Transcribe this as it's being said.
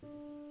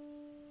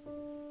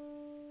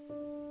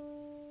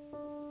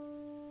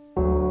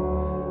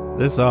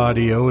This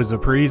audio is a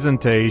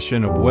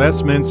presentation of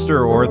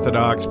Westminster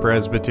Orthodox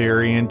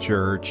Presbyterian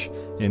Church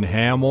in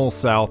Hamel,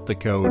 South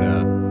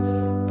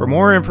Dakota. For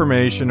more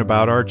information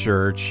about our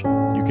church,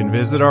 you can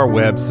visit our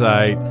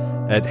website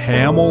at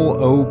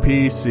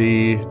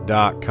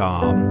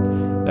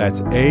hamillopc.com.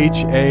 That's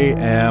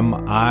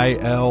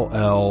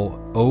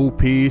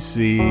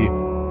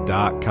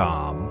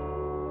HAMILLOPC.com.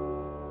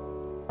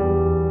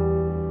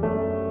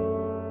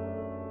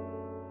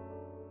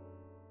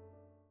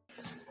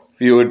 If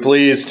you would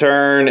please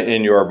turn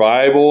in your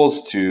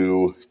Bibles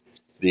to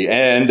the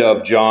end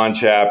of John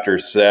chapter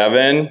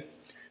 7.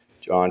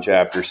 John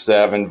chapter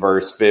 7,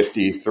 verse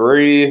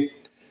 53.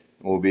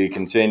 We'll be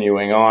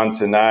continuing on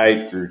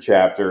tonight through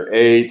chapter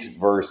 8,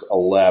 verse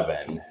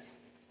 11.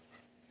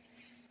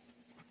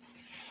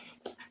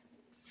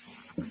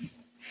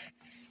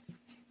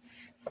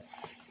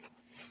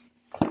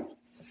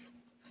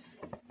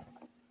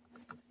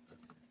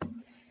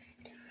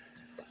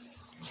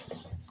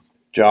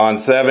 John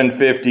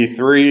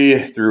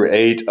 7:53 through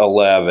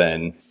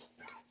 8:11.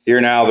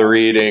 Hear now the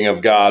reading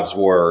of God's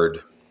word.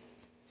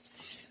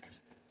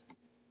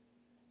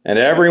 And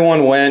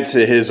everyone went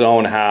to his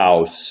own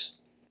house,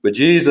 but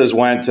Jesus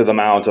went to the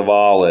Mount of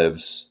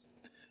Olives.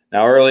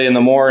 Now early in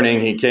the morning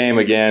he came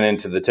again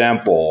into the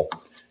temple,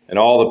 and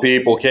all the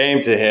people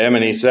came to him,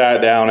 and he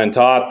sat down and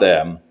taught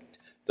them.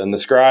 Then the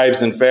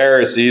scribes and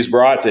Pharisees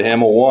brought to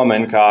him a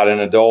woman caught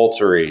in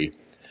adultery.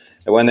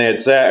 And when they had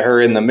set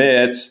her in the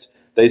midst,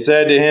 they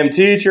said to him,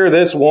 "Teacher,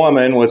 this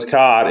woman was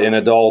caught in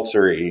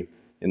adultery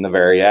in the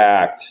very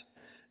act.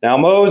 Now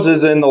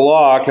Moses in the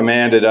law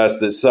commanded us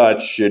that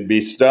such should be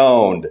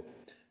stoned.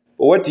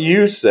 But what do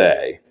you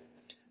say?"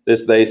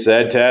 This they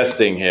said,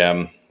 testing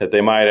him, that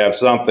they might have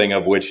something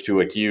of which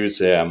to accuse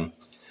him.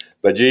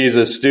 But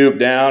Jesus stooped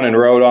down and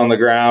wrote on the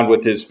ground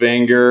with his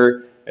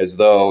finger, as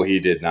though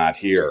he did not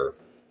hear.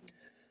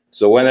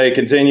 So when they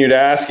continued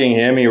asking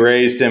him, he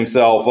raised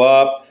himself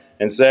up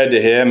and said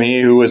to him,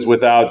 "He who is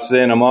without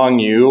sin among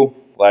you,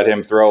 let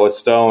him throw a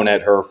stone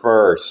at her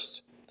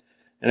first."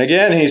 And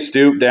again he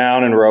stooped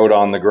down and wrote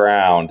on the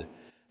ground.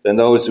 Then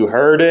those who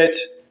heard it,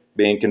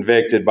 being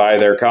convicted by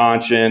their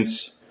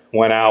conscience,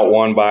 went out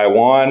one by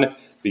one,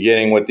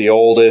 beginning with the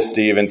oldest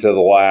even to the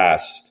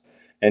last.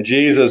 And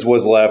Jesus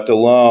was left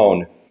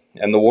alone,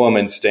 and the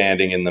woman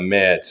standing in the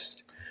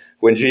midst.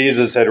 When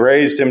Jesus had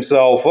raised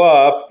himself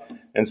up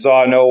and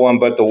saw no one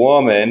but the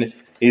woman,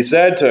 he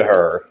said to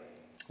her,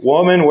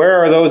 "Woman,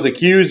 where are those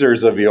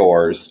accusers of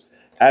yours?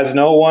 Has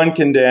no one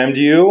condemned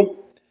you?"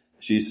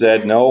 She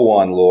said, "No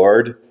one,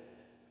 Lord."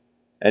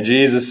 And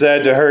Jesus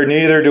said to her,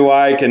 "Neither do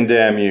I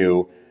condemn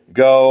you.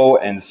 Go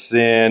and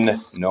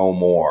sin no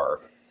more."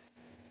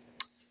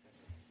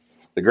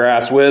 The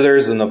grass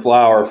withers and the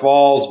flower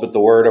falls, but the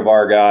word of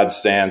our God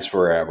stands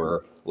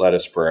forever. Let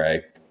us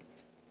pray.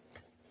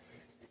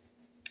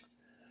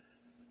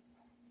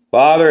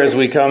 Father, as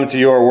we come to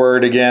your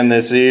word again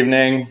this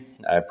evening,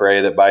 I pray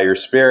that by your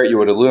Spirit you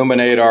would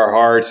illuminate our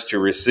hearts to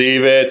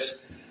receive it,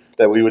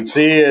 that we would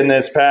see in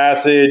this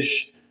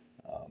passage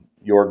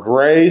your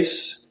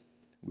grace,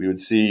 we would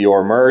see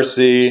your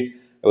mercy,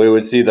 and we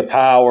would see the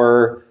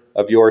power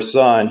of your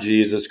Son,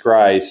 Jesus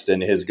Christ,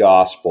 and his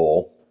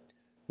gospel.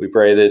 We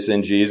pray this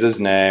in Jesus'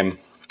 name.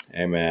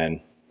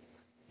 Amen.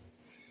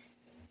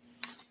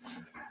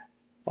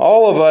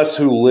 All of us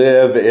who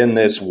live in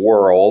this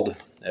world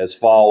as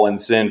fallen,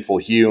 sinful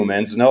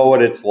humans know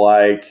what it's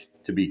like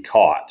to be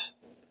caught.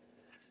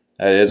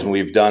 That is, when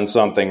we've done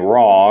something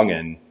wrong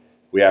and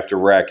we have to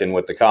reckon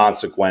with the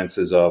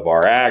consequences of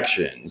our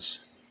actions.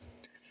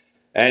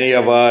 Any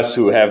of us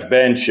who have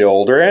been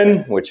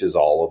children, which is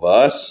all of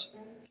us,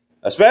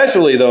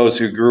 especially those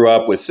who grew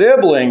up with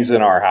siblings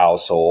in our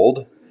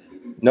household,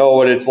 know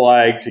what it's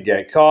like to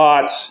get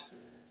caught,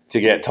 to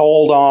get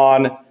told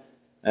on,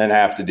 and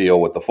have to deal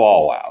with the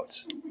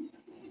fallout.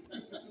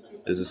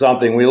 This is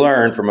something we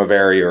learn from a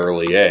very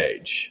early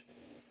age.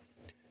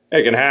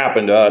 It can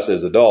happen to us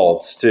as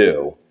adults,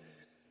 too.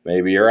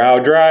 Maybe you're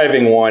out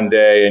driving one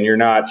day and you're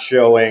not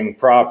showing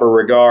proper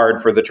regard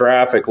for the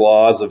traffic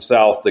laws of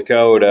South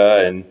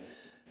Dakota, and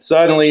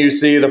suddenly you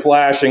see the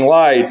flashing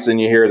lights and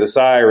you hear the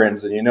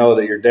sirens and you know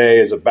that your day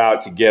is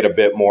about to get a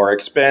bit more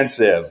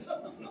expensive.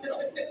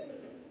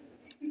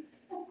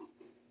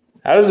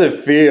 How does it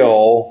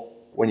feel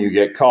when you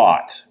get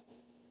caught?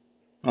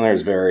 Well,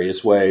 there's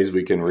various ways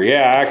we can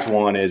react.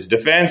 One is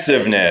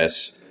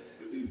defensiveness.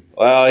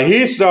 Well,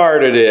 he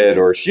started it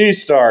or she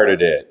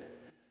started it.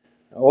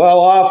 Well,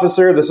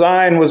 officer, the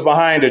sign was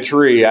behind a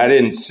tree. I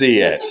didn't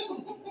see it.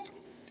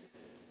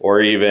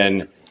 Or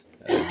even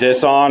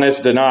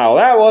dishonest denial.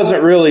 That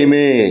wasn't really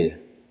me.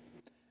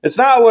 It's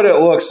not what it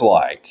looks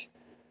like.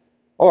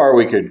 Or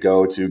we could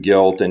go to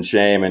guilt and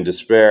shame and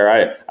despair.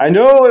 I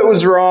know it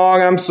was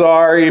wrong. I'm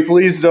sorry.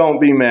 Please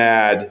don't be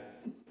mad.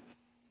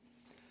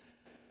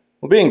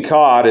 Well, being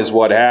caught is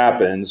what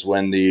happens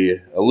when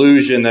the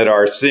illusion that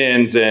our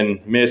sins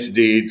and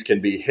misdeeds can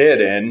be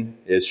hidden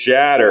is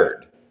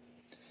shattered.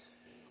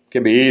 It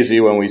can be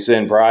easy when we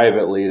sin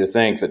privately to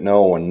think that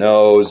no one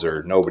knows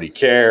or nobody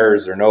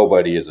cares or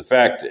nobody is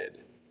affected.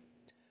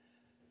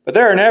 But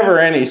there are never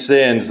any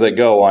sins that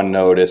go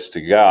unnoticed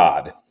to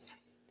God.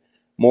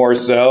 More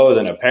so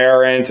than a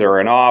parent or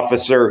an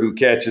officer who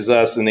catches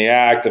us in the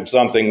act of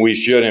something we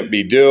shouldn't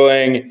be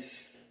doing,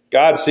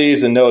 God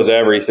sees and knows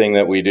everything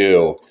that we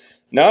do.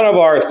 None of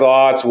our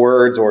thoughts,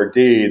 words, or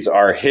deeds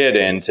are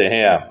hidden to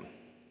Him.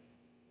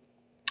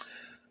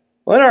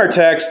 Well, in our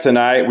text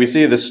tonight, we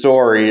see the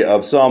story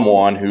of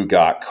someone who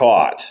got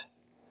caught.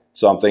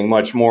 Something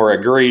much more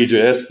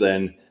egregious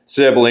than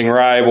sibling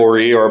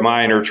rivalry or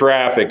minor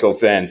traffic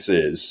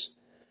offenses.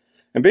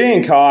 And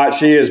being caught,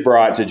 she is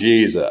brought to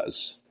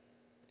Jesus.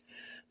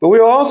 But we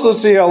also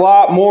see a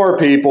lot more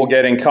people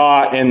getting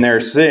caught in their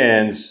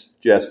sins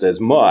just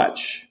as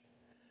much.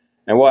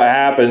 And what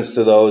happens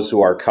to those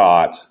who are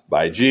caught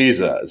by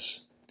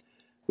Jesus?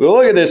 We'll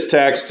look at this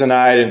text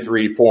tonight in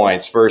 3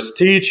 points. First,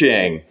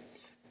 teaching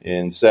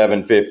in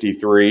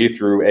 7:53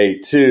 through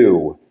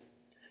 8:2.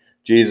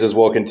 Jesus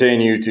will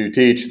continue to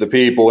teach the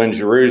people in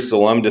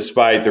Jerusalem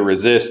despite the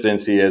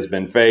resistance he has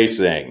been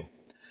facing.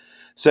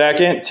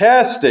 Second,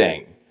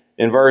 testing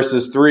in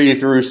verses 3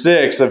 through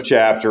 6 of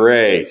chapter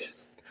 8.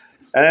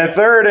 And then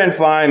third and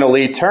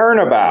finally,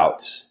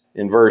 turnabout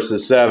in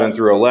verses 7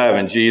 through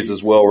 11.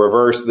 Jesus will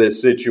reverse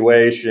this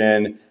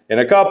situation in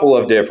a couple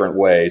of different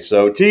ways.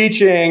 So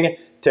teaching,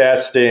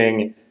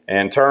 testing,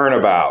 and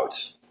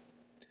turnabout.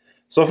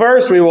 So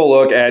first we will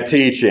look at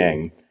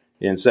teaching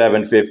in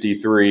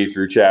 7:53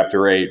 through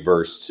chapter 8,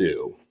 verse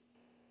 2.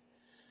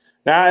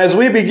 Now, as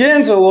we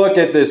begin to look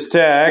at this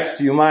text,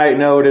 you might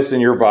notice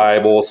in your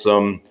Bible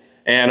some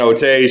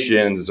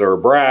annotations or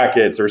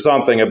brackets or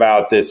something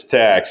about this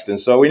text, and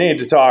so we need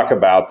to talk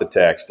about the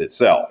text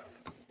itself.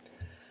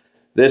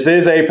 This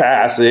is a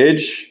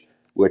passage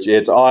which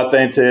its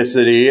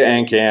authenticity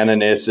and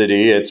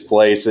canonicity, its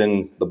place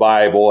in the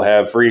Bible,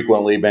 have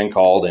frequently been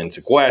called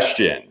into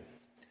question.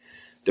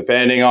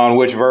 Depending on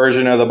which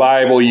version of the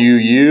Bible you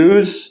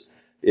use,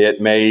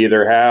 it may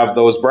either have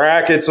those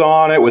brackets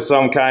on it with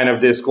some kind of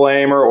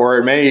disclaimer, or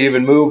it may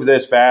even move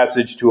this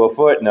passage to a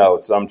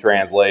footnote. Some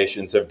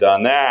translations have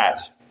done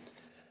that.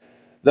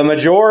 The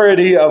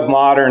majority of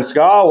modern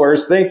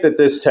scholars think that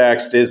this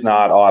text is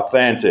not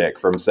authentic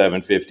from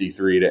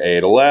 753 to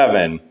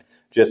 811.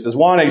 Just as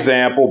one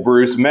example,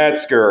 Bruce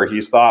Metzger,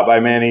 he's thought by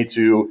many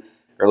to,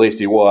 or at least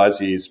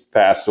he's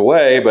passed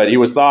away, but he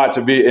was thought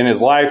to be, in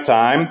his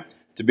lifetime,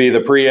 to be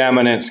the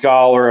preeminent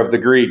scholar of the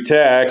Greek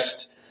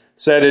text,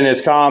 said in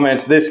his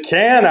comments, this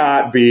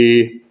cannot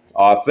be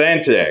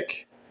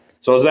authentic.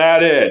 So is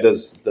that it?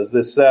 Does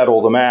this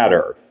settle the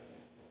matter?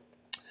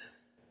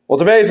 Well,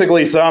 to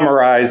basically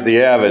summarize the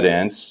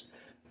evidence,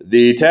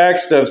 the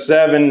text of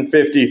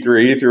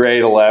 753 through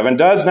 811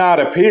 does not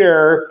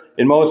appear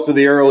in most of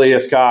the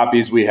earliest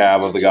copies we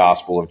have of the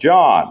Gospel of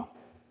John.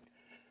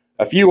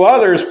 A few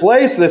others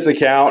place this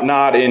account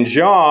not in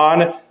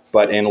John,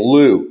 but in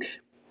Luke.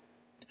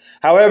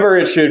 However,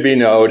 it should be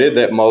noted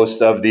that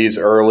most of these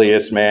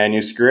earliest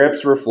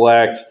manuscripts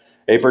reflect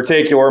a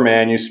particular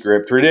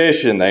manuscript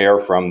tradition. They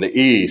are from the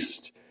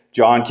East.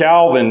 John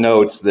Calvin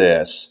notes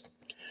this.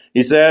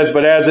 He says,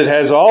 but as it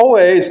has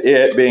always,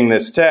 it being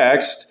this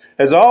text,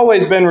 has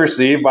always been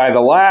received by the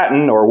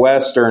Latin or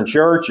Western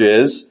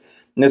churches,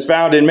 and is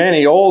found in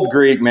many old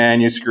Greek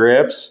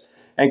manuscripts,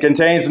 and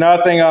contains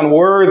nothing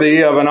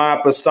unworthy of an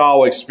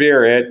apostolic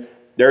spirit,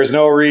 there's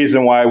no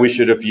reason why we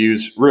should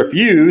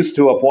refuse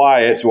to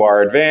apply it to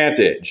our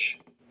advantage.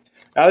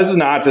 Now, this is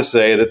not to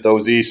say that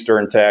those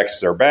Eastern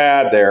texts are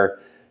bad. They're,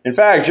 in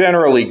fact,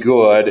 generally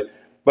good,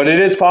 but it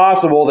is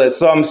possible that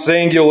some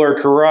singular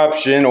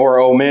corruption or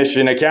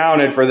omission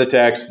accounted for the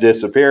text's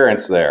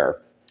disappearance there.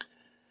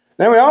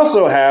 Then we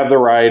also have the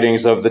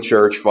writings of the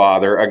church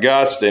father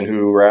Augustine,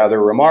 who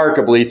rather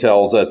remarkably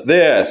tells us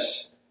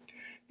this.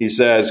 He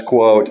says,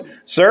 quote,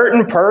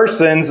 certain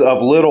persons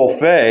of little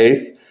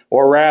faith,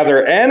 or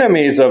rather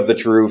enemies of the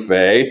true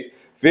faith,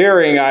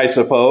 fearing, I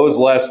suppose,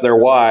 lest their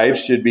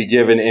wives should be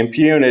given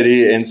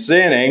impunity in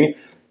sinning,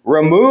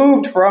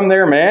 removed from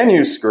their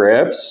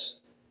manuscripts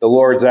the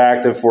Lord's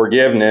act of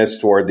forgiveness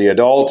toward the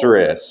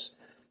adulteress,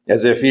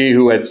 as if he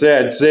who had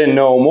said, sin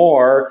no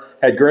more,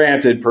 had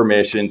granted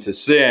permission to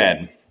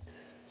sin.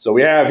 So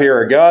we have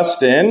here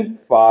Augustine,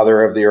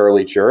 father of the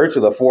early church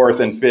of the 4th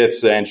and 5th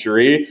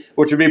century,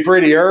 which would be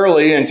pretty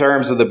early in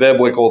terms of the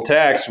biblical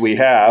text we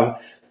have,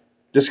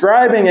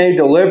 describing a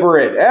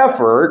deliberate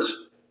effort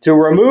to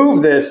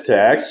remove this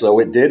text, so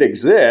it did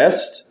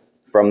exist,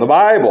 from the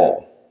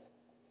Bible.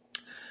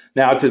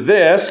 Now to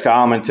this,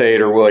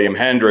 commentator William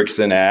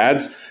Hendrickson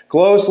adds,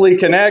 closely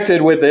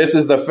connected with this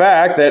is the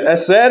fact that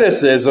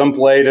asceticism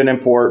played an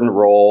important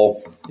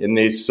role in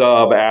the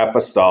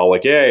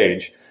sub-apostolic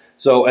age.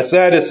 So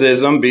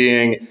asceticism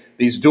being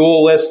these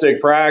dualistic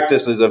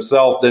practices of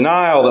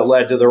self-denial that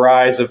led to the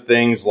rise of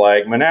things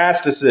like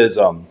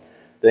monasticism,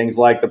 things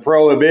like the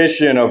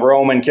prohibition of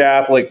Roman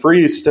Catholic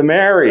priests to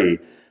marry,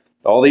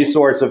 all these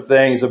sorts of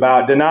things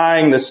about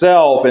denying the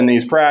self and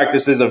these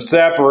practices of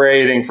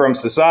separating from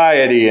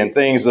society and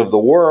things of the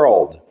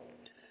world.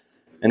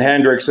 And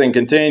Hendrickson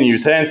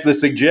continues, hence the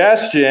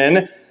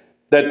suggestion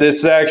that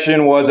this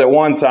section was at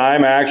one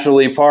time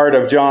actually part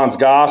of John's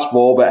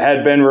gospel, but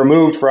had been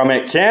removed from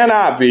it,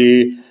 cannot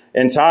be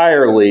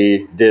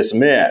entirely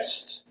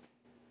dismissed.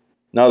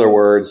 In other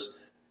words,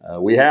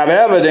 we have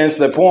evidence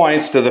that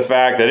points to the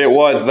fact that it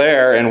was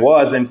there and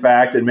was, in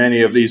fact, in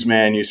many of these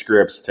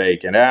manuscripts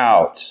taken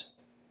out.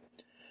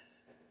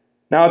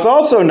 Now, it's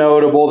also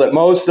notable that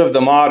most of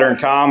the modern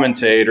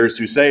commentators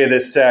who say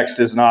this text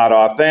is not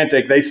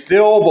authentic, they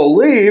still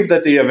believe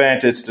that the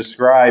event it's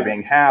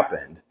describing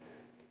happened.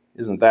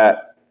 Isn't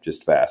that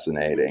just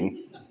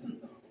fascinating?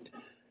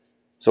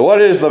 So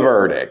what is the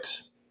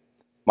verdict?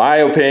 My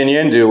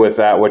opinion, do with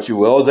that what you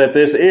will, is that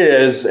this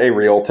is a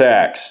real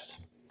text.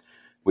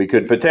 We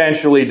could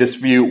potentially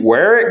dispute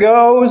where it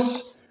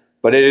goes,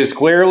 but it is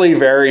clearly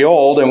very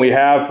old, and we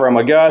have from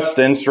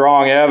Augustine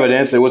strong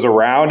evidence it was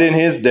around in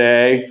his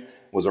day,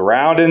 was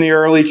around in the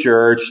early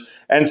church,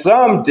 and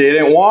some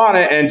didn't want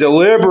it and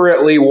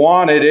deliberately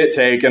wanted it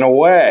taken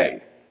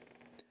away.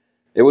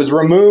 It was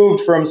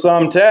removed from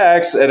some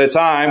texts at a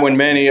time when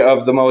many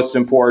of the most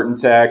important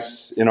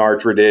texts in our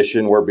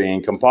tradition were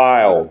being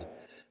compiled.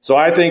 So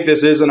I think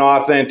this is an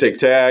authentic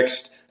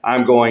text.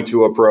 I'm going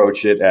to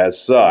approach it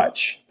as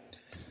such.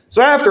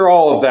 So after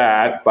all of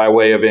that, by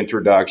way of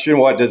introduction,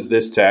 what does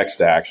this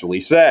text actually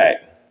say?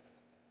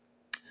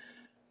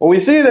 Well, we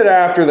see that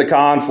after the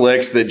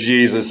conflicts that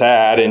Jesus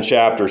had in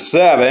chapter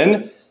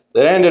 7,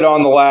 that ended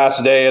on the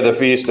last day of the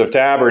Feast of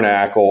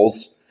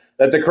Tabernacles,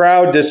 that the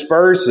crowd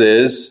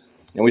disperses,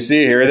 and we see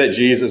here that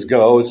Jesus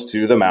goes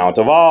to the Mount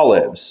of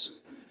Olives.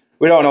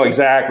 We don't know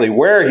exactly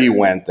where he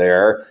went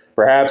there.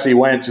 Perhaps he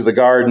went to the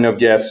Garden of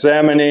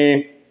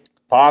Gethsemane.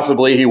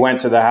 Possibly he went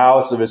to the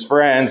house of his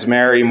friends,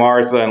 Mary,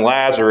 Martha, and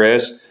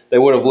Lazarus. They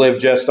would have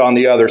lived just on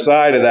the other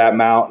side of that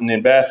mountain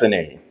in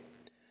Bethany.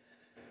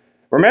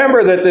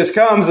 Remember that this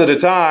comes at a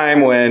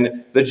time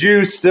when the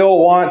Jews still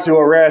want to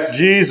arrest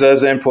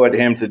Jesus and put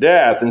him to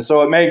death. And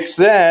so it makes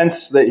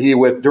sense that he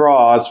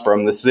withdraws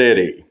from the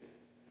city.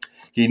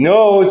 He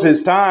knows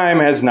his time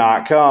has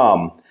not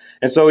come.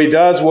 And so he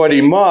does what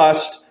he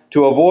must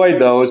to avoid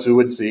those who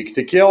would seek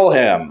to kill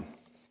him.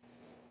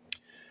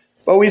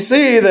 But we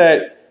see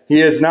that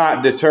he is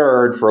not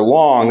deterred for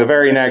long. The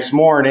very next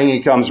morning,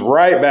 he comes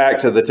right back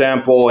to the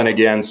temple and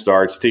again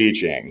starts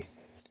teaching.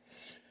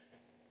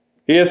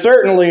 He is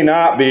certainly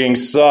not being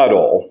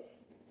subtle.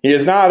 He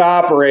is not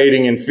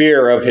operating in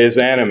fear of his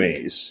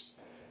enemies,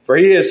 for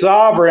he is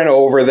sovereign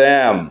over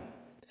them.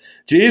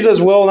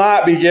 Jesus will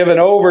not be given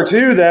over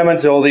to them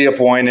until the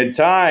appointed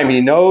time.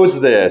 He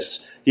knows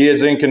this. He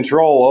is in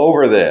control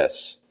over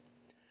this.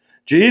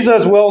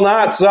 Jesus will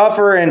not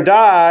suffer and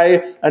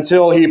die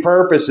until he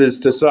purposes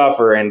to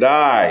suffer and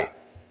die,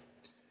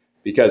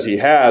 because he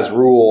has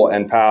rule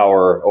and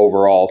power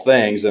over all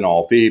things and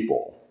all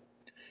people.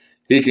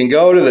 He can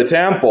go to the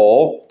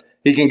temple.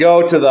 He can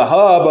go to the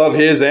hub of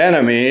his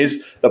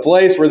enemies, the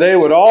place where they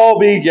would all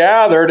be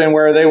gathered and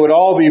where they would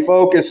all be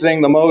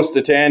focusing the most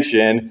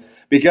attention,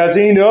 because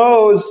he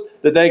knows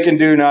that they can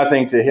do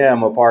nothing to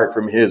him apart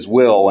from his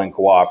will and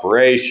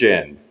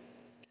cooperation.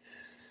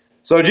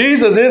 So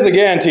Jesus is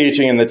again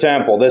teaching in the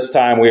temple. This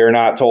time we are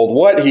not told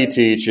what he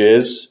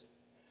teaches,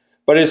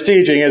 but his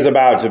teaching is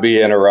about to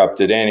be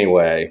interrupted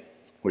anyway,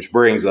 which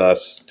brings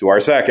us to our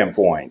second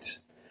point.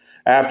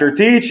 After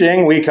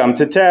teaching, we come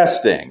to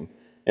testing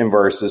in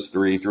verses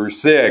 3 through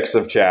 6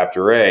 of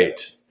chapter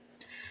 8.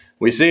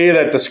 We see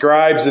that the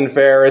scribes and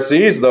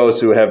Pharisees, those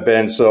who have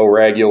been so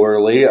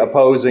regularly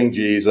opposing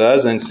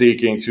Jesus and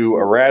seeking to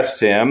arrest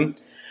him,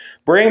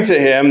 bring to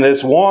him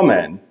this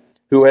woman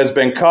who has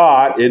been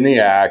caught in the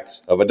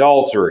act of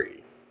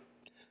adultery.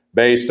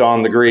 Based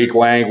on the Greek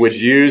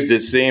language used,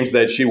 it seems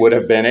that she would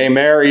have been a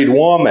married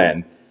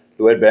woman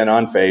who had been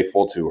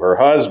unfaithful to her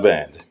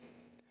husband.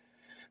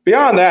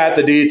 Beyond that,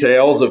 the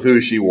details of who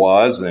she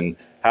was and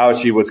how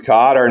she was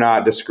caught are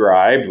not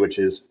described, which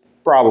is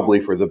probably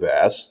for the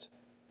best.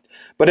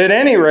 But at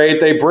any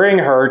rate, they bring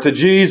her to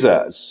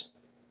Jesus.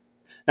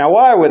 Now,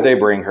 why would they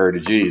bring her to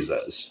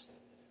Jesus?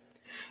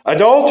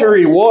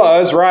 Adultery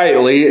was,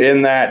 rightly,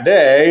 in that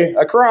day,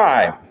 a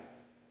crime.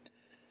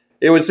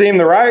 It would seem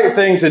the right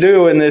thing to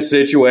do in this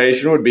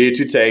situation would be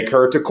to take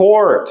her to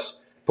court,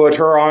 put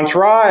her on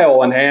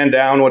trial, and hand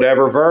down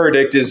whatever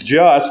verdict is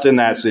just in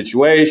that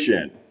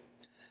situation.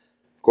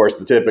 Of course,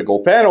 the typical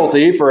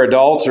penalty for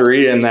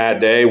adultery in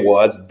that day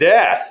was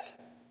death.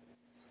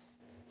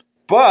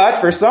 But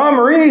for some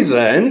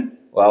reason,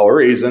 a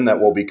reason that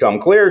will become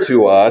clear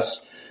to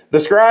us, the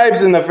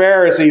scribes and the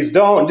Pharisees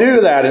don't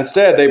do that.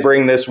 Instead, they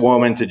bring this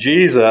woman to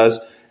Jesus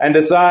and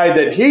decide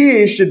that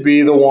he should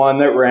be the one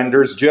that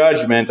renders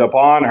judgment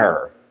upon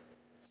her.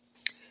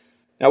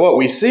 Now, what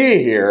we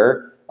see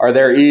here are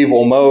their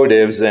evil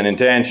motives and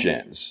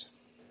intentions.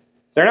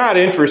 They're not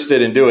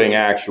interested in doing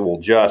actual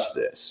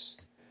justice.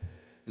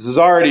 This has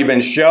already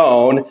been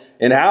shown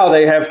in how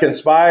they have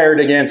conspired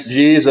against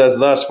Jesus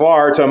thus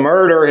far to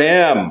murder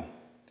him,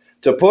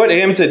 to put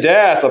him to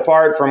death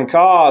apart from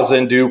cause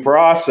and due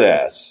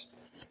process.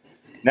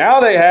 Now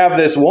they have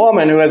this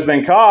woman who has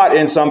been caught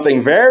in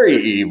something very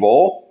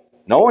evil,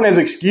 No one is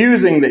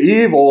excusing the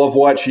evil of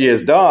what she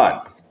has done.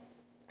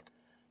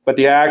 But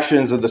the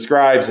actions of the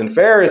scribes and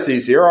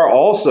Pharisees here are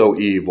also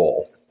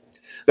evil.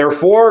 They're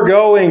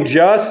foregoing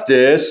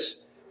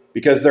justice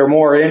because they're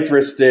more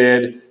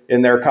interested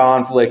in their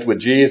conflict with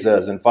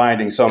Jesus and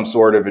finding some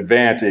sort of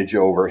advantage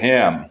over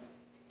him.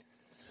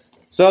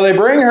 So they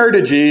bring her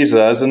to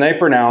Jesus and they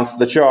pronounce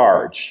the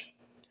charge.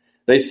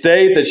 They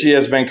state that she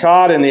has been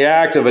caught in the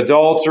act of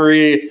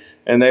adultery,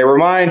 and they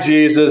remind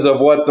Jesus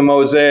of what the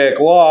Mosaic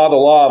law, the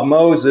law of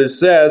Moses,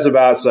 says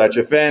about such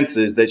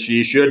offenses, that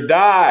she should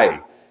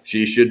die.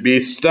 She should be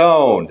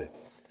stoned.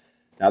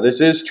 Now,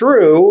 this is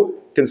true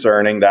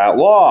concerning that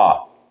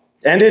law,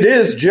 and it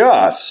is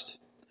just.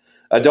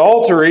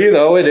 Adultery,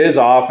 though it is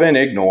often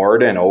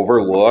ignored and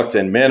overlooked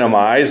and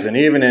minimized, and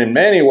even in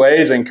many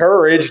ways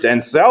encouraged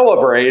and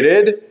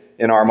celebrated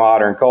in our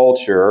modern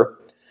culture,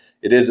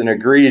 it is an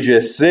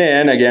egregious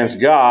sin against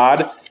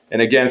God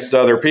and against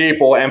other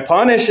people, and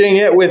punishing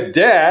it with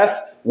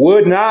death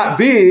would not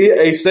be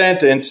a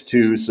sentence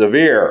too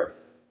severe.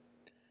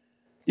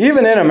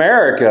 Even in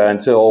America,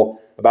 until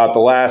about the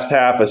last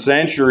half a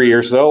century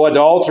or so,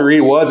 adultery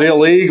was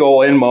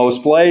illegal in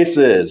most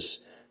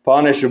places,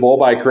 punishable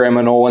by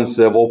criminal and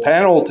civil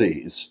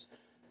penalties.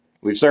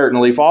 We've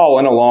certainly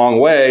fallen a long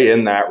way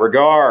in that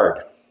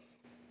regard.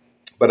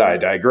 But I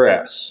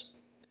digress.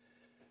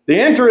 The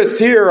interest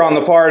here on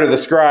the part of the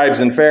scribes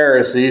and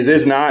Pharisees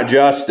is not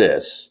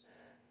justice.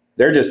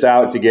 They're just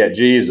out to get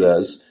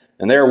Jesus,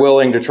 and they're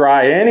willing to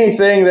try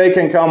anything they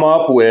can come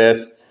up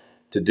with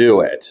to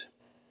do it.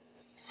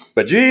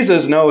 But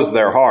Jesus knows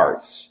their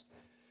hearts.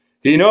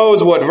 He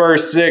knows what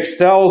verse 6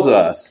 tells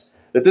us,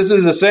 that this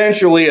is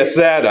essentially a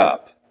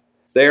setup.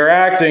 They are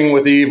acting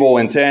with evil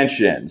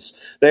intentions.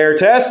 They are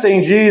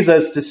testing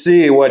Jesus to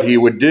see what he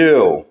would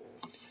do.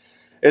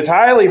 It's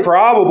highly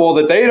probable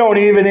that they don't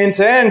even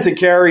intend to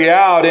carry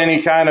out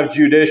any kind of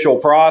judicial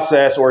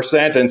process or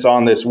sentence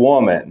on this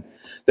woman.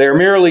 They're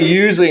merely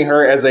using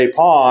her as a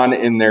pawn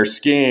in their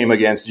scheme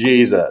against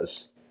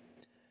Jesus.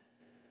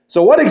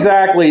 So what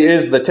exactly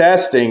is the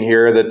testing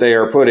here that they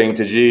are putting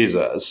to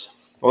Jesus?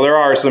 Well, there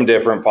are some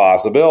different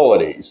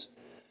possibilities.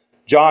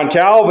 John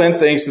Calvin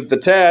thinks that the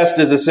test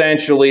is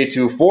essentially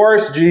to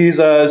force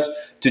Jesus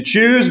to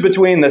choose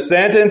between the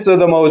sentence of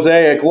the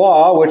Mosaic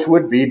law, which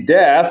would be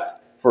death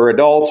for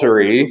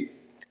adultery,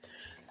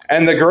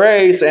 and the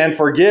grace and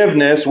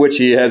forgiveness which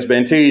he has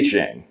been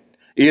teaching.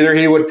 Either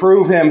he would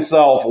prove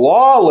himself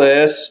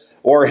lawless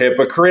or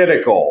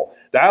hypocritical.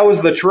 That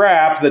was the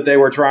trap that they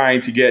were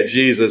trying to get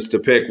Jesus to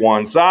pick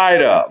one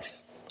side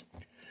of.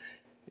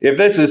 If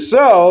this is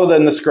so,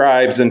 then the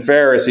scribes and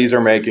Pharisees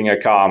are making a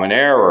common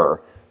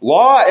error.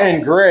 Law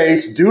and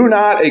grace do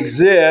not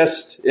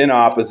exist in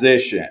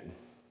opposition.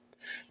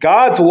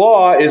 God's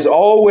law is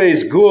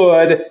always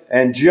good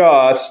and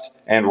just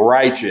and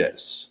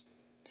righteous.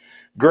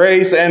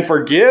 Grace and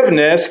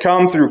forgiveness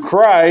come through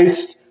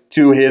Christ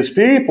to his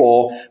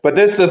people, but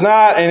this does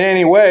not in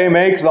any way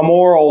make the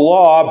moral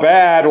law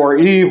bad or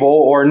evil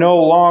or no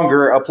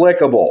longer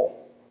applicable.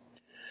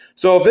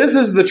 So if this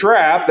is the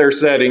trap they're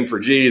setting for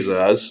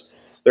Jesus,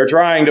 they're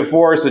trying to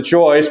force a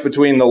choice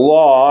between the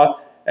law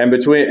and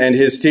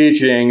his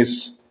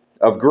teachings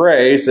of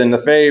grace and the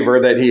favor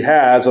that he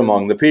has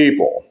among the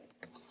people.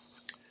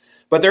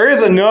 But there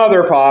is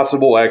another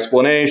possible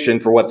explanation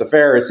for what the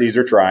Pharisees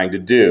are trying to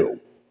do.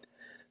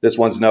 This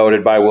one's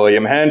noted by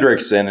William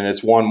Hendrickson, and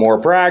it's one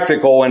more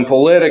practical and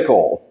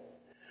political.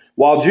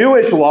 While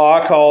Jewish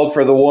law called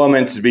for the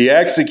woman to be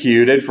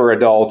executed for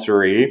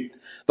adultery,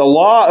 the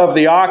law of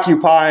the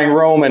occupying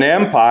Roman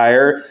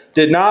Empire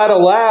did not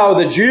allow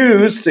the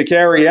Jews to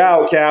carry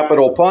out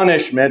capital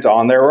punishment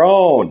on their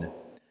own.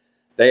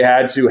 They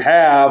had to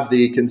have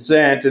the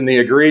consent and the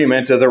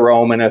agreement of the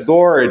Roman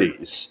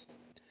authorities.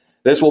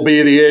 This will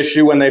be the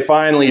issue when they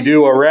finally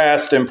do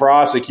arrest and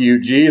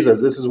prosecute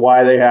Jesus. This is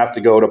why they have to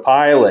go to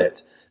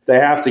Pilate. They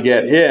have to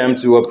get him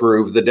to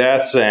approve the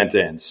death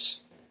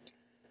sentence.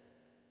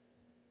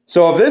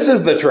 So if this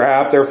is the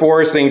trap, they're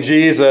forcing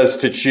Jesus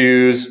to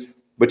choose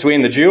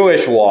between the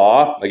Jewish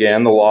law,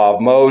 again, the law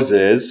of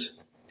Moses,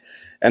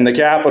 and the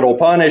capital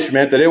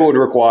punishment that it would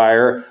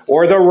require,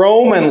 or the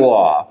Roman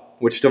law,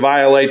 which to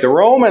violate the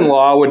Roman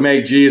law would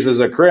make Jesus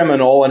a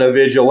criminal and a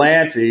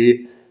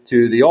vigilante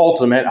to the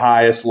ultimate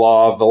highest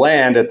law of the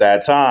land at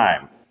that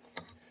time.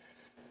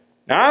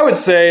 Now, I would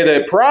say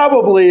that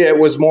probably it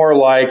was more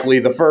likely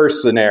the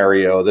first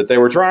scenario, that they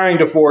were trying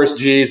to force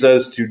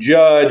Jesus to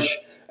judge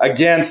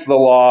against the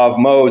law of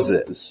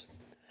Moses,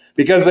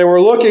 because they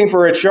were looking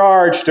for a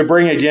charge to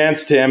bring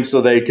against him so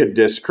they could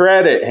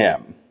discredit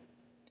him.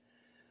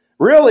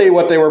 Really,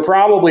 what they were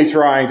probably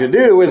trying to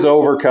do is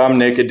overcome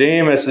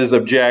Nicodemus's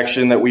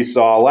objection that we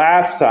saw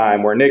last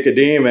time, where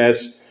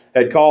Nicodemus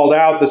had called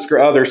out the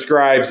other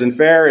scribes and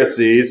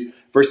Pharisees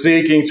for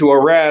seeking to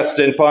arrest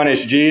and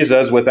punish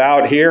Jesus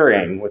without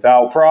hearing,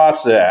 without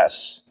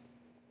process.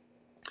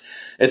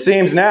 It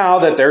seems now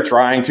that they're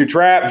trying to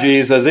trap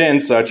Jesus in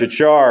such a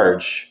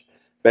charge.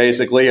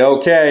 Basically,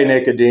 okay,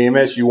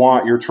 Nicodemus, you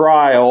want your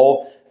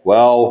trial?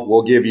 Well,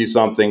 we'll give you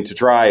something to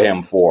try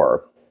him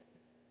for.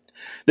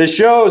 This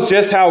shows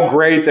just how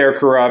great their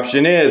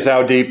corruption is,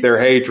 how deep their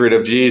hatred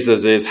of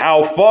Jesus is,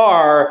 how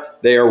far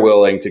they are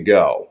willing to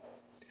go.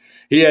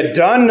 He had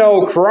done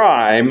no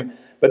crime,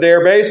 but they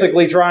are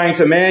basically trying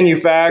to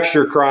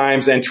manufacture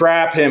crimes and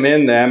trap him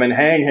in them and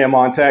hang him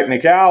on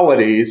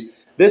technicalities.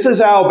 This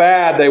is how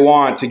bad they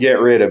want to get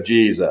rid of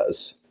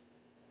Jesus.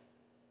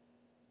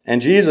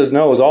 And Jesus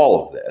knows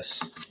all of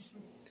this.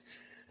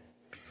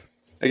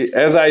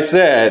 As I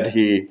said,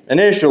 he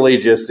initially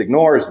just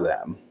ignores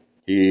them.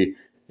 He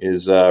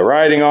is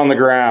riding on the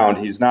ground.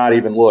 He's not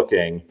even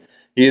looking.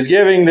 He is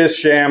giving this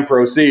sham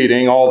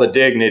proceeding all the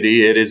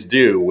dignity it is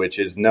due, which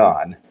is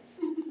none.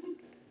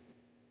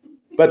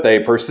 But they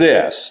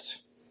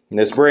persist. And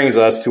this brings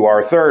us to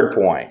our third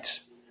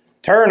point.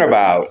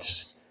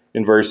 Turnabout.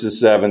 In verses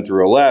 7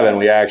 through 11,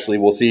 we actually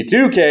will see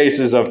two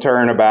cases of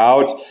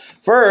turnabout.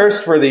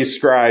 First, for these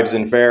scribes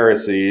and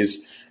Pharisees,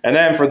 and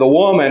then for the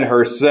woman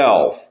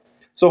herself.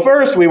 So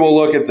first, we will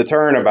look at the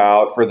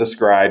turnabout for the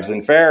scribes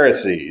and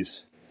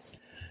Pharisees.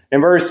 In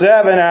verse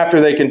 7,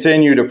 after they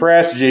continue to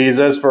press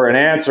Jesus for an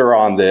answer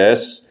on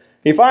this,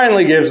 he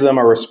finally gives them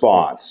a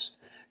response.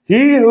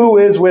 He who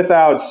is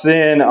without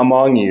sin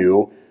among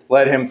you,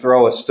 let him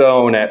throw a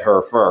stone at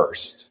her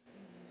first.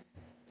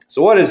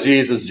 So what has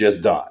Jesus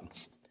just done?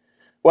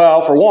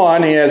 Well, for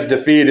one, he has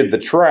defeated the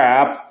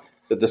trap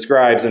that the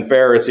scribes and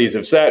Pharisees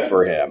have set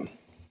for him.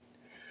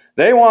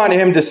 They want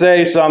him to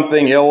say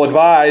something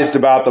ill-advised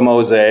about the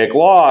Mosaic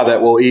law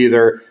that will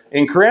either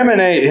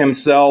incriminate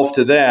himself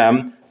to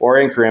them or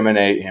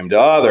incriminate him to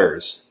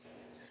others.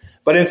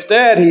 But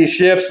instead, he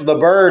shifts the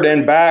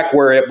burden back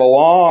where it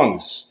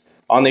belongs,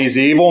 on these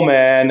evil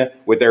men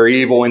with their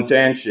evil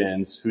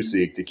intentions who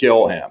seek to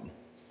kill him.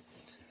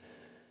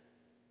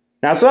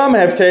 Now, some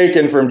have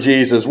taken from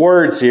Jesus'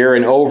 words here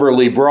an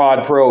overly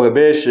broad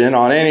prohibition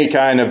on any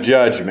kind of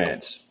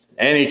judgment,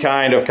 any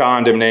kind of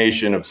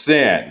condemnation of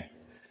sin.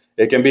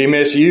 It can be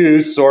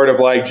misused sort of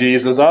like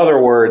Jesus'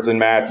 other words in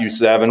Matthew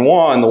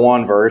 7:1, the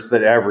one verse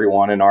that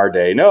everyone in our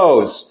day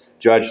knows,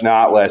 "Judge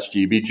not lest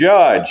ye be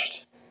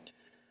judged."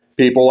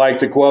 People like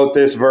to quote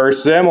this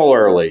verse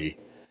similarly.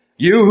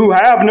 "You who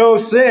have no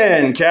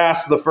sin,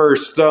 cast the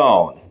first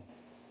stone."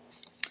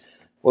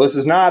 Well, this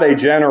is not a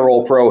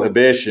general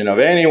prohibition of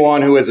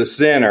anyone who is a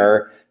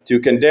sinner to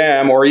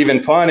condemn or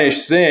even punish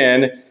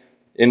sin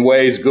in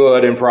ways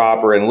good and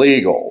proper and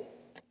legal.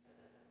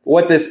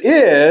 What this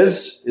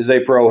is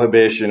a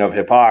prohibition of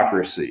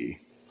hypocrisy.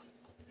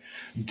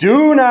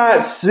 Do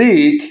not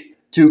seek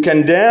to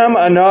condemn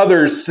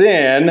another's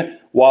sin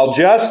while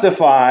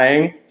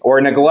justifying or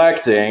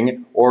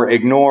neglecting or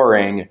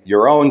ignoring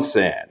your own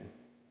sin.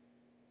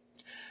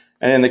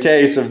 And in the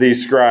case of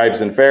these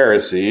scribes and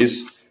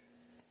Pharisees,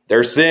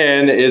 their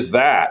sin is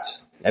that,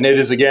 and it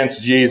is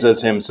against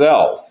Jesus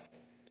himself.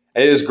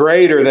 It is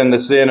greater than the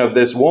sin of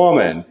this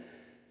woman.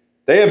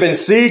 They have been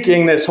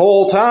seeking this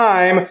whole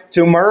time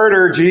to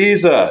murder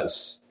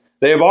Jesus.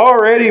 They have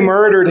already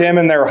murdered him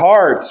in their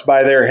hearts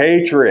by their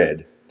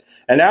hatred.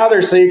 And now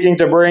they're seeking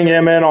to bring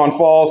him in on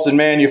false and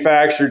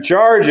manufactured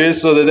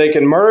charges so that they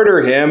can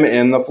murder him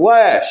in the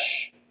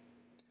flesh.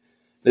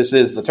 This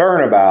is the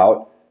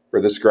turnabout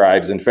for the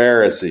scribes and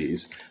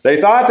Pharisees. They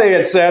thought they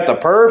had set the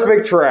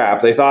perfect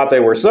trap. They thought they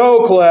were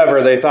so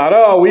clever. They thought,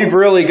 oh, we've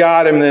really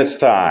got him this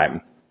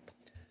time.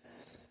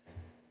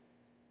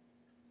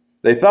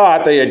 They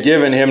thought they had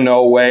given him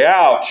no way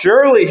out.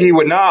 Surely he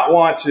would not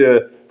want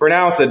to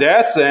pronounce a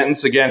death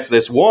sentence against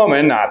this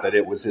woman, not that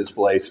it was his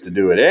place to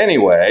do it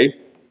anyway.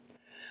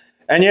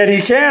 And yet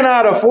he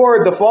cannot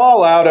afford the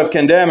fallout of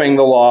condemning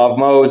the law of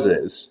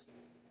Moses.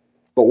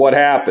 But what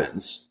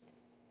happens?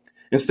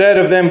 Instead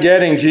of them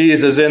getting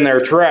Jesus in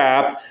their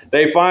trap,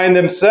 they find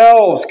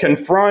themselves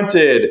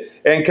confronted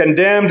and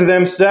condemned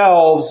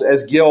themselves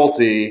as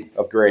guilty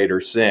of greater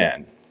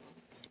sin.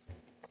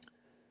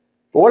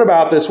 But what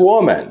about this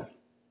woman?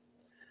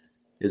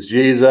 Is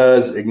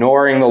Jesus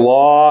ignoring the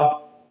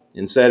law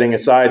in setting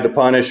aside the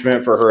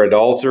punishment for her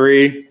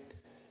adultery?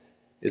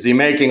 Is he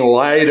making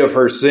light of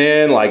her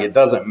sin like it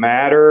doesn't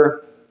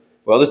matter?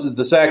 Well, this is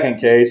the second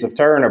case of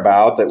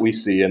turnabout that we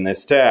see in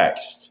this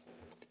text.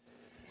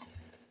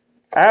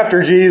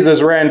 After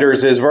Jesus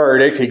renders his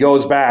verdict, he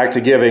goes back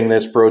to giving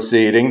this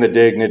proceeding the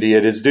dignity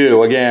it is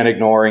due, again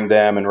ignoring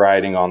them and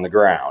writing on the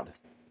ground.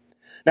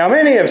 Now,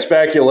 many have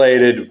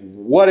speculated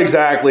what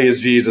exactly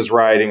is Jesus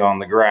writing on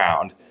the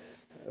ground,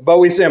 but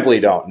we simply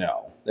don't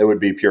know. It would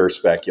be pure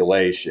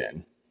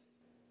speculation.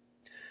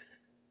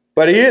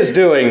 But he is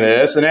doing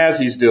this, and as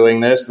he's doing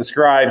this, the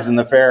scribes and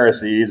the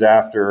Pharisees,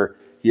 after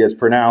he has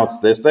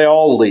pronounced this, they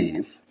all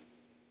leave.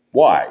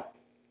 Why?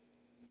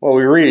 Well,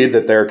 we read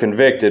that they're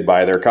convicted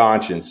by their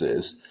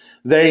consciences.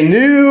 They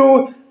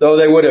knew, though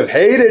they would have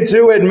hated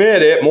to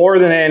admit it more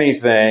than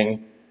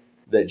anything,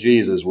 that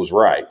Jesus was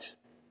right.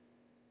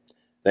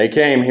 They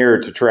came here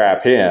to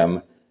trap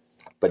him,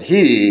 but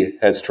he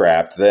has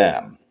trapped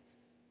them.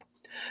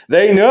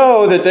 They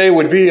know that they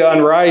would be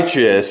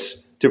unrighteous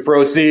to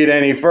proceed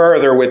any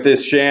further with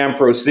this sham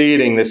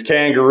proceeding, this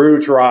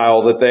kangaroo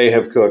trial that they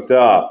have cooked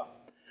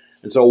up.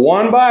 And so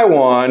one by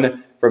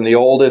one, from the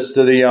oldest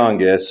to the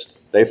youngest,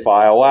 They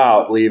file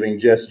out, leaving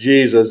just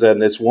Jesus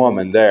and this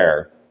woman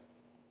there.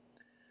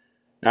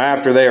 Now,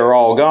 after they are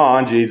all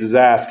gone, Jesus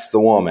asks the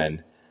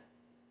woman,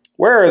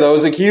 "Where are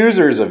those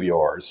accusers of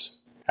yours?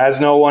 Has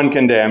no one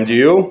condemned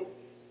you?"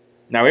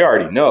 Now, he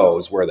already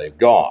knows where they've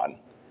gone.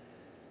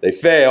 They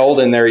failed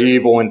in their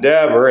evil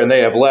endeavor, and they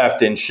have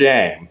left in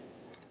shame.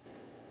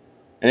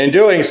 And in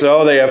doing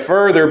so, they have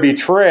further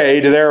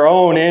betrayed their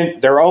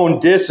own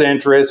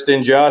disinterest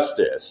in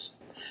justice.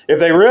 If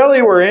they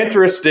really were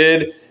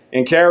interested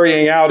in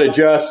carrying out a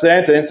just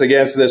sentence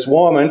against this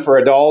woman for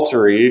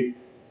adultery,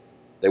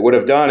 they would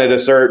have done it a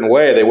certain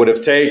way. They would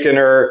have taken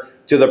her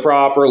to the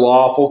proper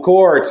lawful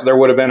courts. There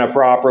would have been a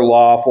proper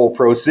lawful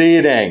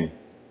proceeding.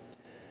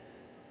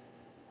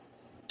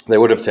 They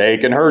would have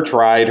taken her,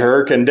 tried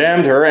her,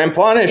 condemned her, and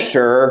punished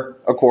her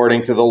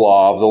according to the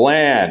law of the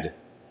land.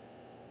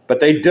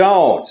 But they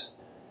don't.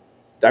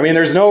 I mean,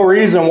 there's no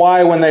reason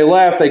why when they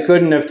left they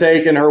couldn't have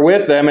taken her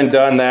with them and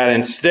done that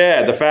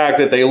instead. The fact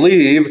that they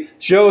leave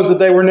shows that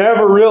they were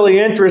never really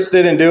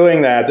interested in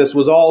doing that. This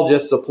was all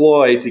just a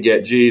ploy to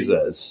get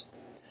Jesus.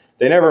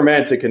 They never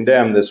meant to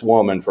condemn this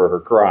woman for her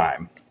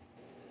crime.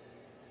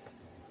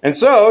 And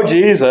so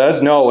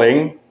Jesus,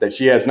 knowing that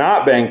she has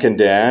not been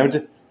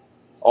condemned,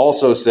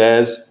 also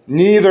says,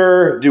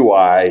 "Neither do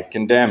I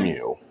condemn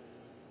you."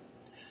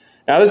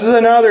 Now, this is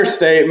another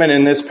statement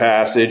in this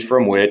passage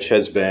from which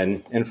has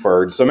been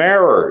inferred some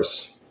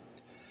errors.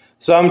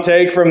 Some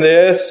take from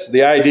this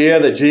the idea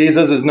that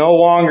Jesus is no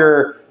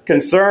longer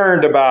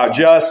concerned about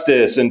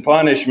justice and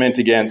punishment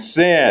against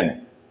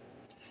sin.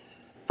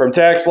 From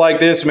texts like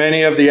this,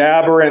 many of the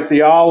aberrant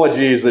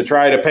theologies that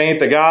try to paint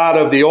the God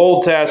of the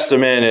Old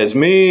Testament as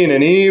mean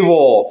and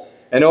evil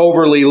and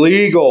overly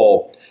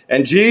legal,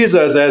 and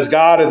Jesus as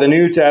God of the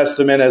New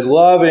Testament as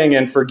loving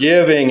and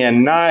forgiving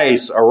and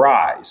nice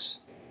arise.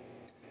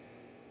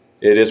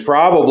 It is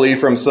probably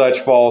from such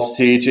false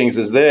teachings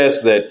as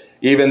this that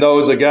even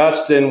those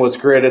Augustine was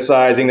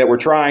criticizing that were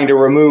trying to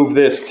remove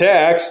this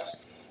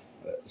text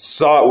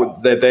saw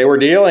that they were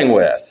dealing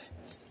with.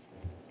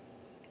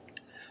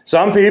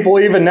 Some people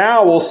even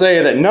now will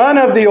say that none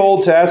of the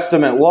Old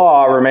Testament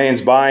law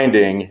remains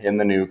binding in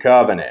the New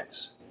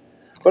Covenant.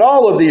 But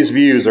all of these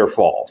views are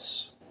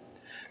false.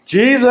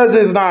 Jesus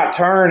is not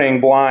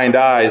turning blind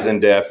eyes and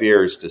deaf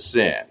ears to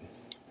sin.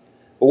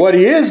 But what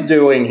he is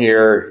doing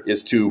here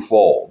is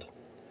twofold.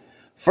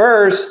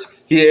 First,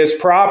 he is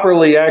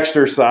properly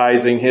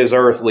exercising his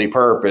earthly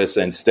purpose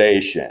and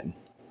station.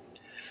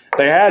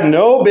 They had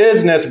no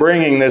business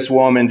bringing this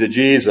woman to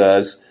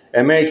Jesus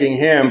and making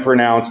him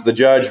pronounce the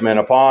judgment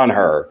upon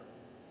her.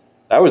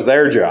 That was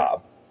their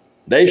job.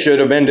 They should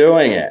have been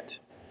doing it.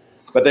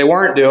 But they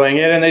weren't doing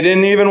it, and they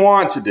didn't even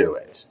want to do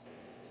it.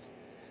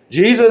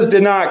 Jesus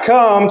did not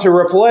come to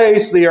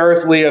replace the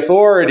earthly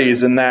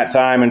authorities in that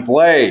time and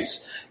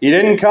place. He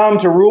didn't come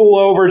to rule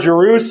over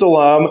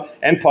Jerusalem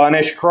and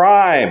punish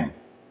crime.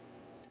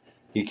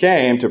 He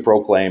came to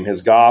proclaim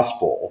his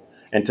gospel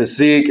and to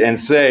seek and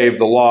save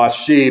the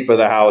lost sheep of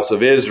the house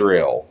of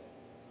Israel.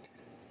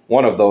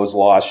 One of those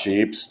lost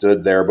sheep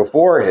stood there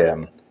before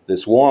him,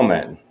 this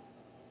woman.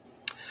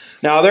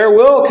 Now there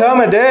will come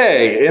a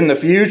day in the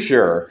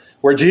future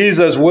where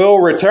Jesus will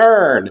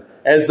return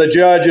as the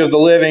judge of the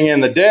living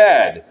and the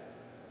dead,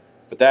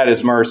 but that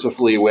is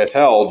mercifully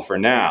withheld for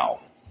now.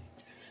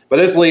 But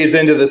this leads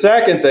into the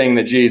second thing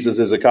that Jesus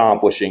is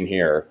accomplishing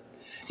here.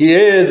 He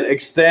is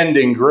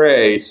extending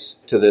grace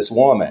to this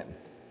woman.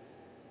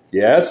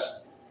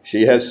 Yes,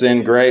 she has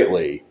sinned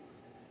gravely.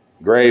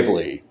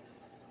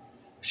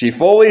 She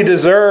fully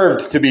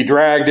deserved to be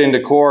dragged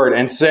into court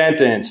and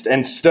sentenced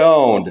and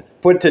stoned,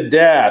 put to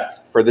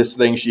death for this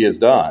thing she has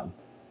done.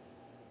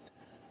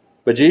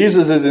 But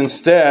Jesus is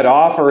instead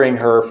offering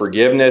her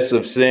forgiveness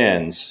of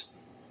sins,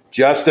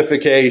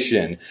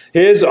 justification,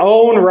 his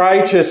own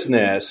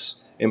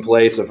righteousness in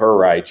place of her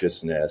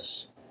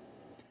righteousness,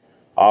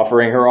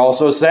 offering her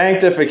also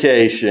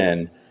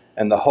sanctification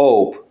and the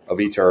hope of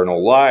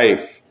eternal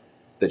life,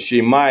 that she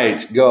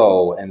might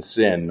go and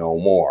sin no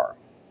more.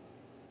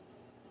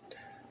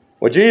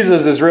 What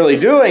Jesus is really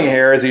doing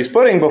here is he's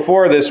putting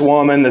before this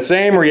woman the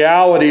same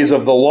realities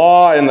of the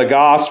law and the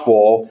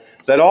gospel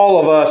that all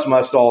of us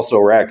must also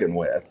reckon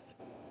with.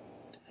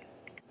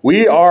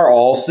 We are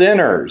all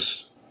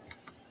sinners.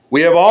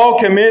 We have all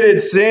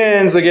committed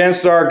sins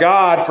against our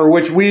God for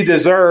which we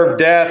deserve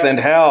death and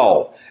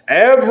hell.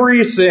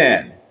 Every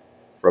sin,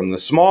 from the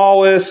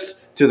smallest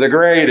to the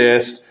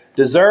greatest,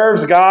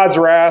 deserves God's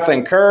wrath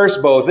and curse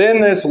both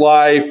in this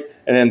life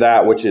and in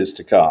that which is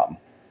to come.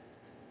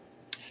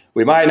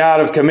 We might not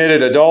have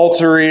committed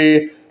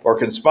adultery or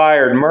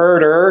conspired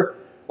murder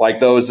like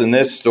those in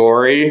this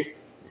story.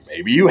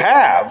 Maybe you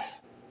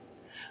have.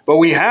 But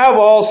we have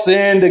all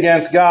sinned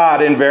against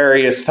God in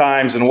various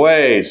times and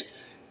ways.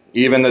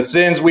 Even the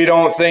sins we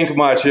don't think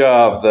much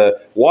of, the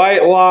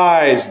white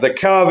lies, the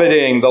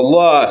coveting, the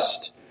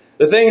lust,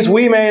 the things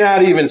we may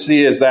not even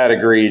see as that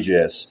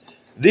egregious.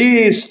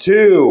 These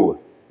too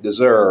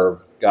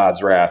deserve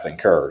God's wrath and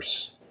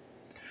curse.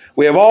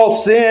 We have all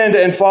sinned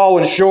and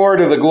fallen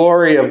short of the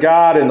glory of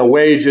God, and the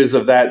wages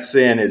of that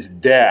sin is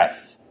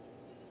death.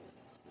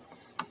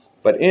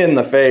 But in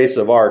the face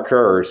of our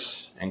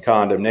curse and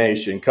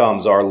condemnation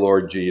comes our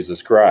Lord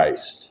Jesus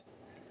Christ.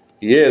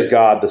 He is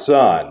God the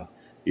Son.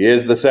 He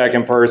is the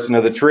second person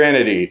of the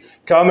Trinity,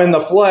 come in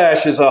the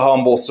flesh as a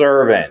humble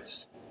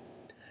servant.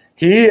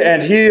 He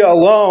and He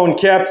alone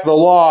kept the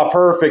law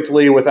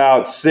perfectly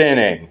without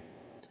sinning.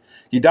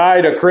 He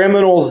died a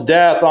criminal's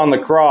death on the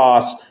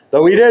cross,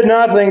 though He did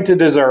nothing to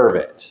deserve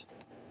it.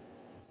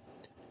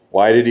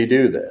 Why did He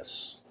do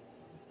this?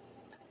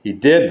 He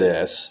did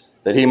this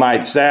that He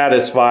might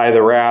satisfy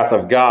the wrath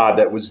of God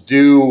that was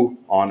due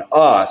on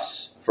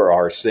us for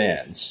our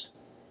sins.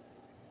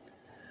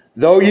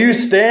 Though you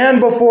stand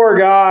before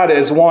God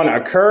as one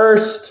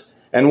accursed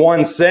and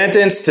one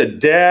sentenced to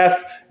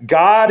death,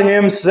 God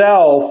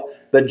Himself,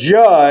 the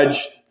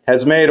judge,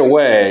 has made a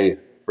way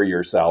for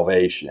your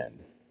salvation.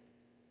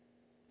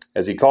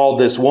 As He called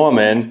this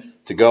woman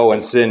to go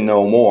and sin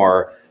no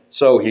more,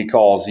 so He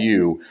calls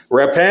you.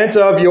 Repent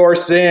of your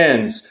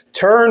sins,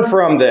 turn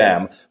from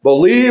them,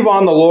 believe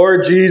on the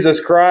Lord Jesus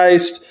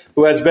Christ,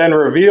 who has been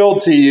revealed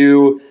to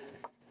you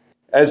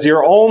as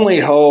your only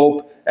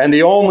hope and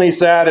the only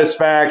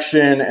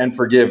satisfaction and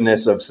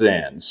forgiveness of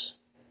sins.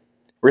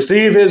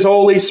 Receive His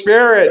Holy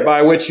Spirit,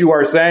 by which you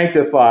are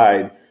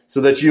sanctified,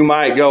 so that you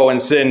might go and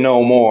sin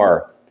no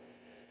more.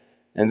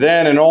 And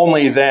then and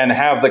only then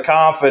have the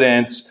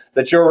confidence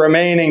that your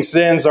remaining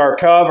sins are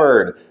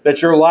covered,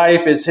 that your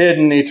life is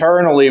hidden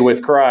eternally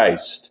with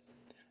Christ.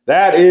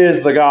 That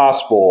is the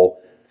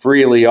gospel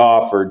freely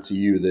offered to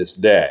you this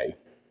day.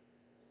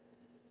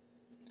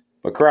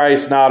 But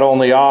Christ not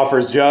only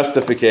offers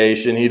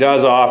justification, He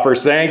does offer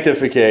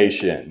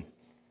sanctification.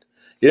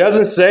 He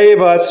doesn't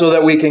save us so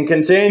that we can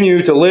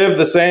continue to live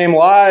the same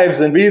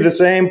lives and be the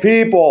same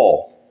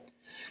people.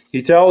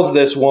 He tells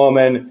this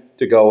woman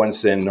to go and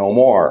sin no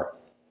more.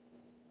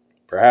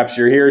 Perhaps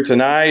you're here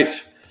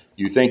tonight,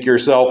 you think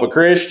yourself a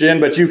Christian,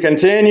 but you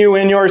continue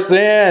in your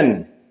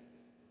sin.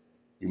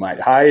 You might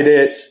hide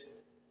it,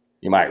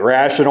 you might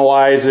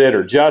rationalize it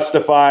or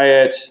justify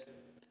it.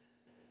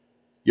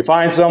 You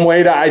find some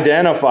way to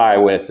identify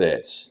with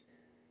it.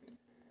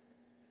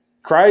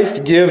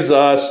 Christ gives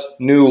us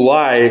new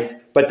life,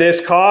 but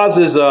this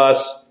causes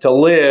us to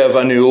live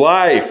a new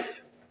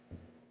life.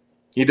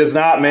 He does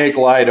not make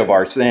light of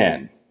our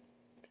sin.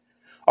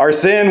 Our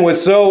sin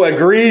was so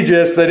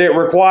egregious that it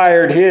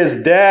required His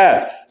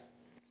death.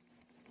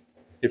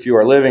 If you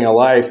are living a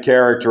life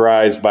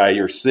characterized by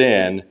your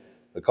sin,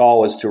 the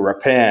call is to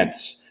repent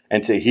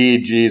and to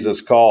heed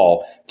Jesus'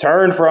 call.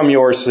 Turn from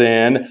your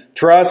sin,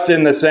 trust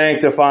in the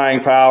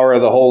sanctifying power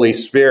of the Holy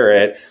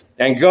Spirit,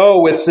 and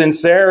go with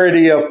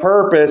sincerity of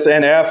purpose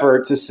and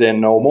effort to sin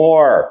no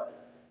more.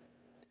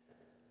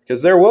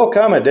 Because there will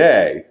come a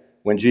day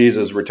when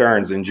Jesus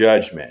returns in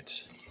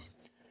judgment.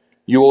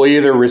 You will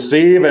either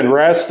receive and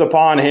rest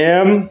upon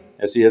Him,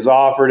 as He has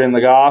offered in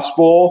the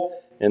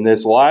gospel, in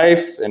this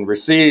life, and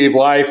receive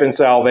life and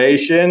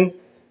salvation,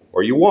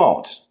 or you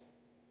won't.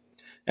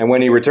 And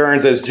when He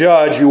returns as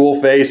judge, you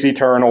will face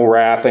eternal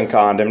wrath and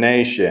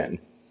condemnation.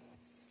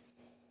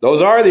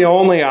 Those are the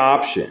only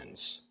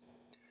options.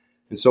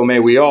 And so may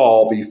we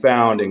all be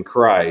found in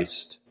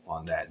Christ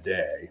on that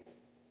day.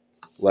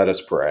 Let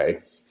us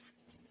pray.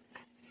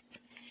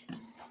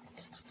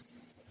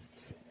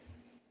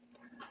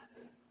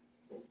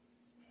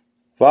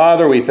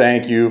 Father, we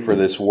thank You for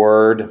this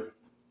word.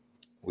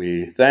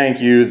 We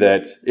thank You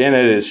that in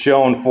it is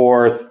shown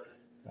forth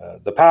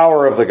the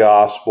power of the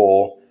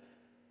gospel,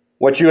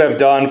 what You have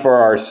done for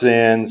our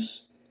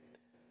sins.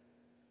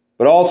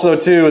 But also,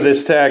 too,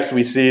 this text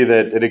we see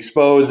that it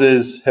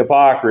exposes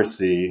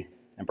hypocrisy.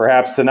 And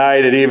perhaps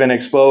tonight it even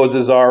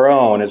exposes our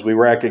own as we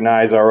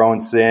recognize our own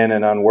sin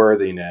and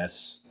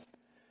unworthiness.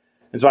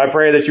 And so I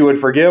pray that You would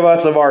forgive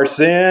us of our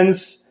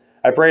sins.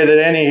 I pray that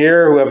any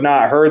here who have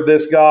not heard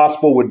this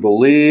gospel would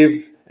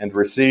believe and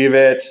receive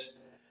it.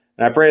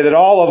 And I pray that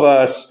all of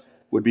us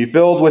would be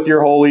filled with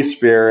Your Holy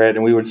Spirit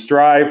and we would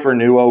strive for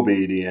new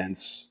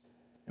obedience.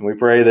 And we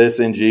pray this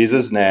in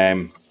Jesus'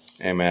 name.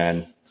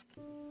 Amen.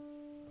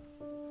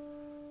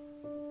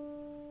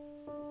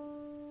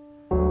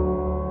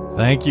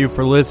 Thank you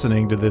for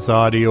listening to this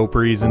audio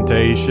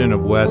presentation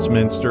of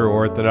Westminster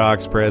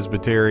Orthodox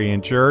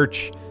Presbyterian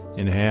Church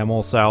in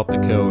Hamel, South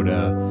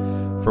Dakota.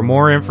 For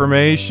more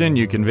information,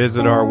 you can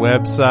visit our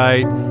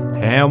website,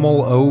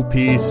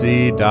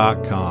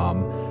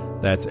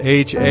 hamillopc.com. That's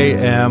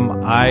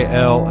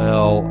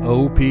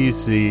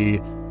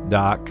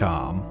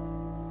HAMILLOPC.com.